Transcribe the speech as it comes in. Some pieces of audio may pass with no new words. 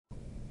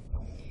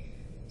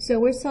So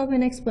we're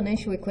solving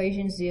exponential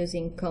equations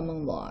using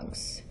common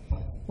logs.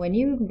 When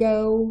you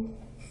go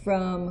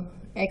from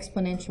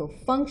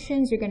exponential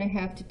functions, you're going to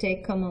have to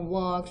take common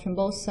logs from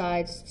both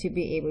sides to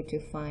be able to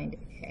find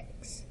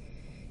x.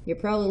 You're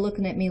probably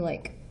looking at me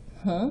like,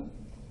 huh?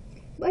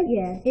 But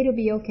yeah, it'll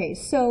be okay.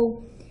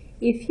 So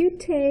if you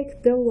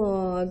take the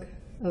log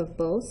of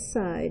both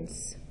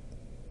sides,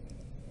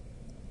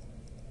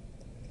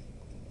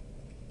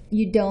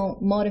 you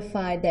don't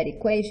modify that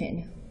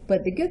equation.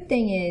 But the good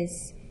thing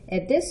is,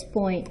 at this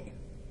point,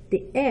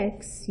 the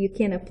x, you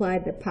can apply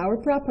the power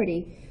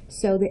property.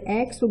 So the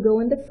x will go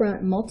in the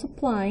front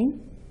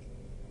multiplying.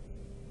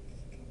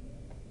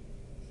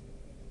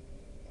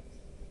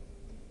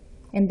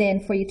 And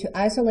then for you to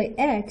isolate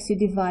x, you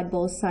divide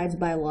both sides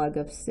by log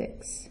of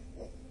 6.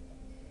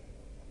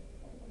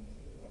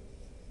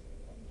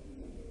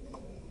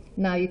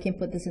 Now you can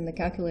put this in the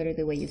calculator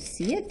the way you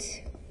see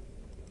it.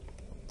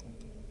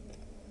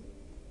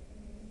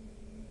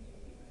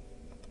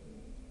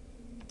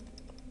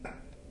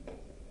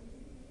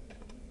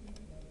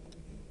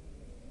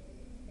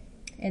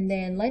 And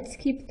then let's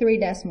keep 3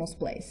 decimals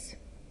place.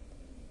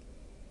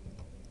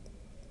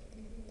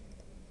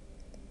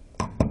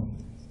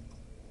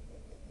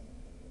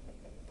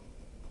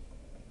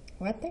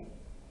 Right there.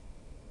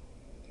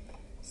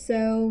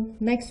 So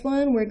next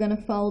one, we're going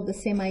to follow the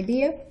same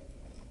idea.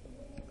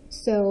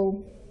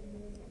 So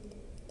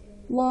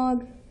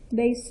log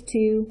base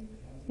 2,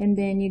 and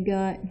then you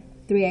got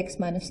 3x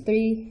minus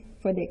 3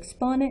 for the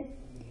exponent,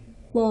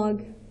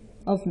 log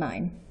of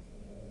 9.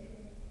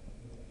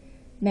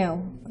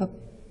 Now,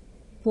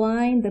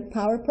 applying the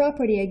power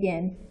property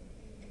again,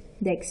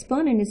 the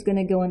exponent is going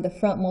to go in the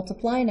front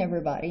multiplying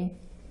everybody.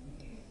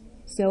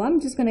 So I'm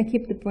just going to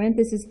keep the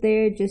parentheses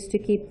there just to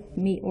keep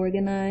me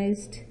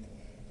organized.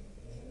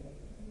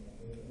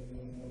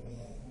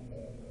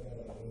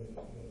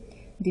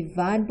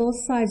 Divide both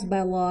sides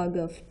by log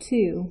of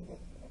 2.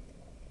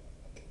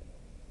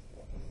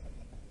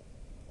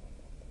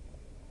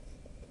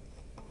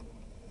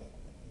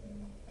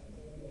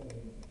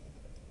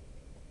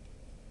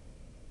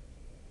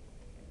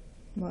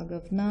 Log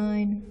of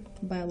 9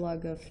 by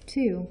log of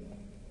 2,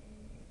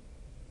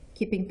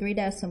 keeping 3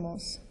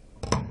 decimals.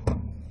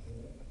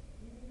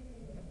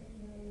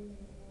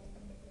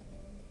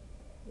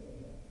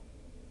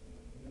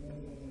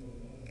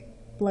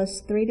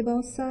 Plus 3 to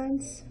both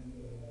sides.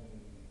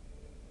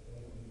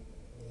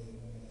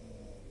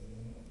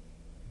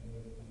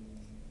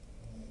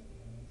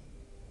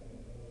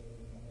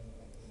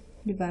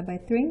 Divide by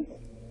 3.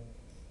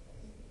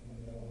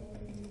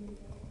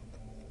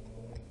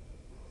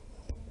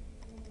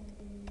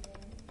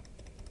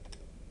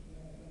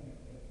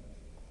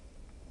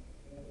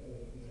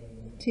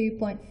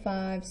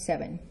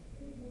 .57.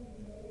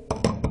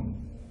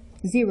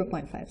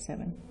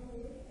 0.57.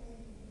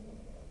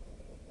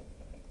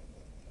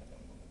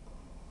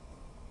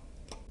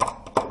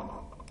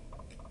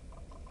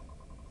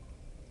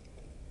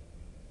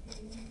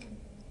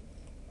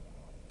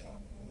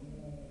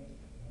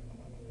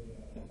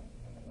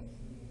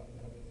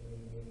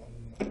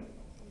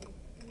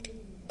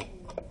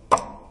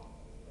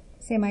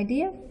 Same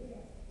idea.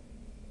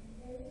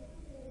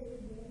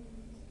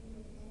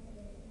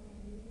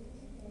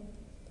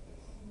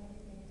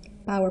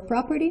 Power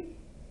property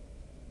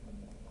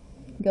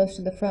goes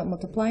to the front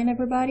multiplying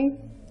everybody.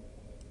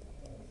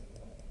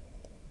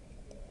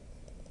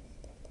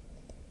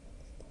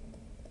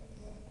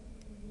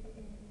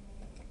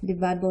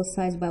 Divide both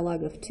sides by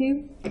log of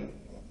 2.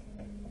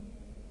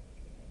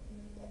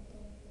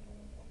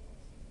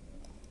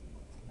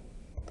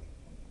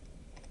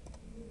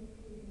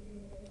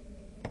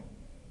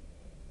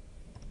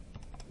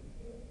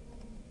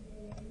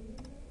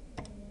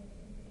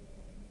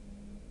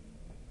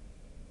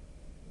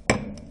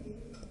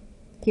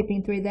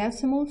 Keeping 3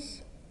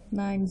 decimals,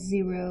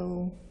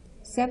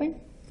 907,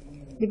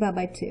 divide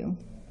by 2.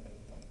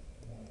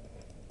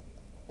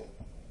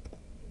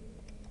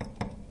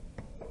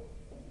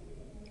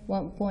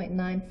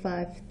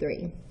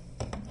 .953.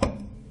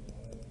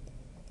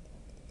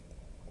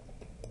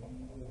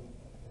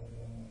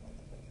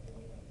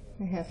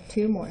 I have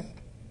 2 more.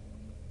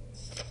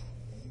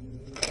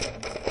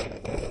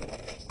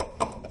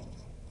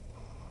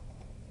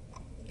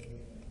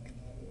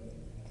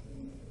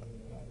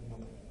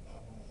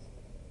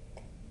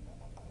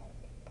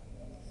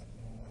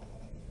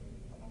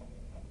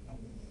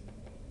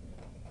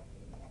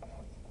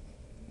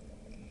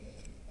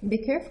 Be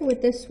careful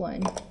with this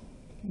one.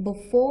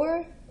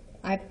 Before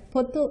I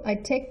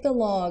take the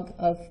log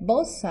of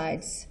both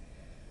sides,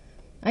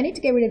 I need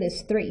to get rid of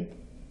this 3.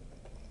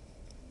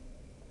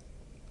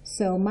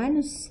 So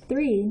minus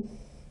 3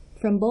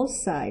 from both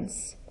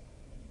sides.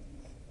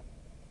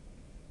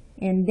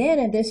 And then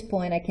at this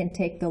point I can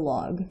take the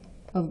log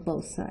of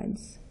both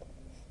sides.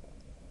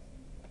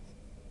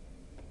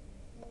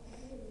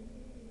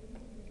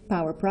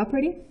 Power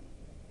property.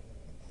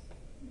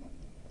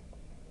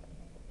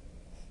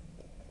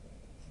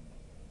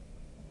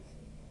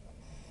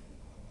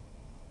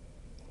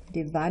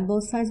 Divide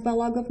both sides by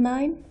log of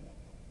 9.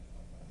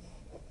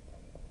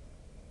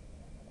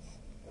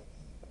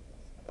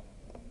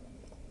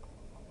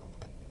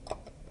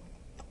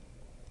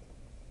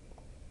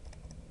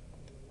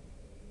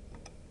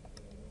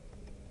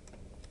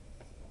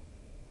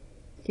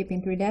 keeping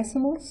 3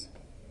 decimals.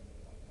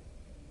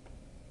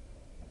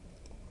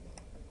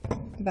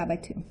 Divide by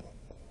 2.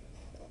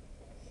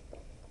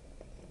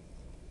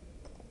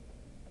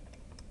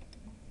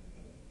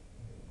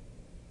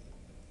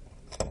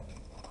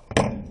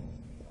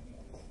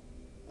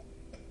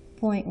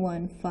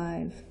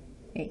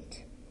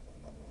 .158.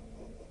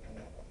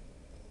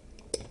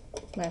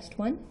 Last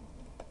one.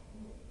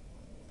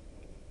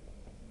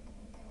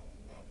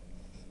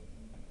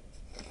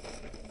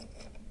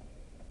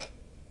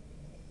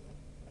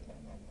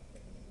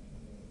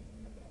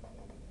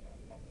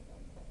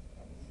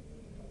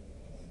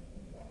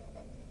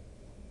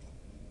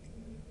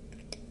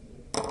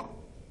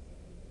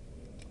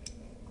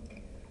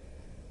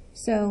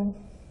 So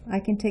I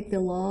can take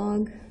the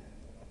log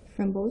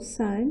from both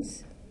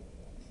sides.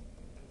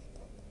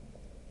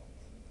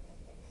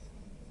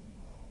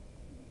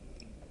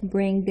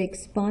 Bring the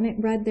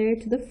exponent right there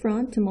to the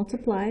front to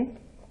multiply.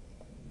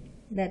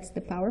 That's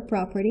the power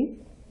property.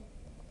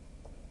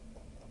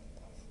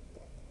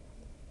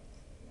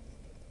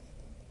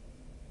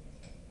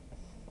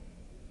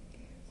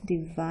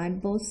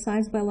 Divide both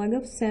sides by log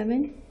of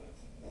 7.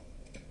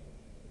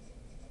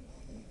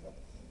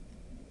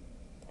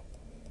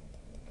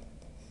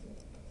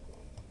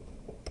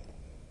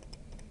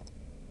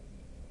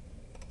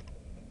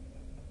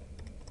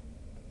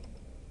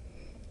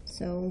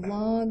 So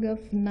log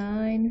of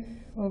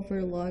 9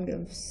 over log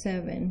of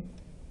 7.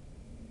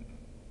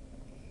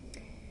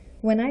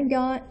 When I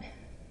got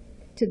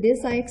to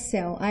this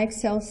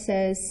IXL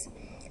says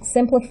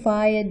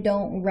simplify it,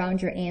 don't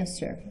round your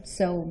answer.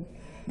 So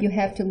you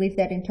have to leave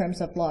that in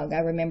terms of log. I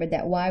remember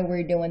that why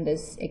we're doing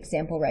this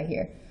example right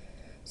here.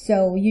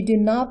 So you do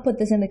not put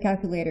this in the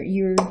calculator.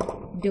 You're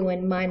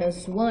doing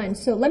 -1.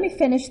 So let me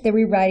finish the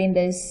rewriting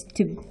this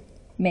to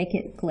make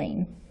it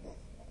clean.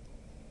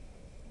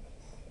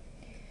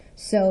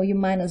 So you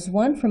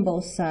 -1 from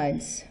both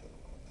sides.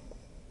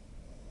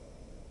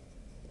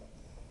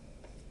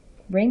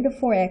 Bring the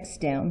 4x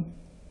down.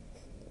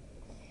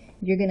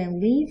 You're going to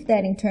leave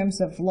that in terms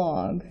of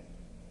log.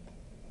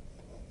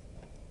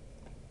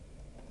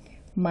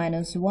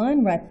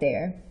 -1 right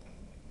there.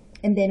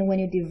 And then when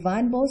you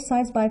divide both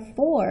sides by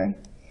 4,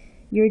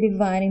 you're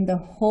dividing the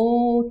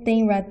whole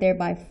thing right there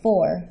by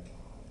 4.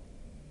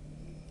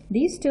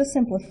 These two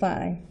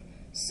simplify.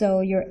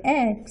 So your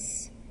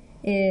x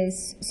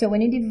is, so when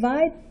you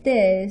divide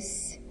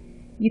this,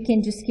 you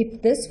can just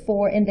keep this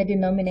 4 in the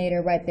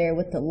denominator right there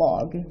with the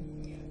log.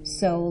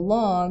 So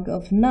log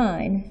of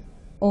 9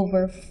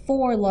 over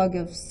 4 log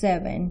of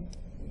 7.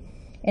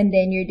 And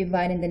then you're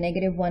dividing the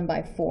 -1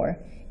 by 4.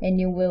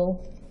 And you will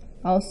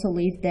also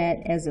leave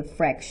that as a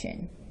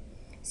fraction.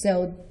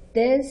 So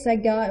this I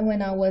got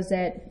when I was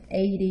at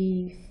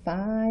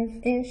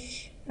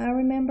 85-ish, I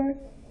remember.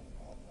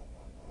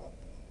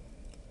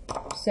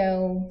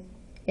 So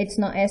it's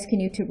not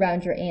asking you to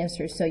round your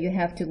answer, so you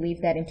have to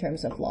leave that in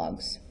terms of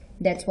logs.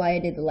 That's why I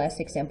did the last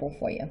example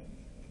for you.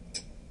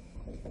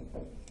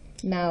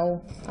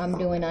 Now I'm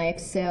doing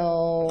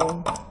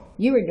IXL,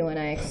 you were doing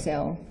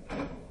IXL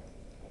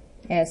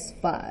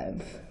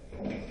S5.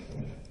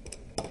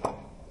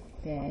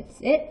 That's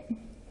it.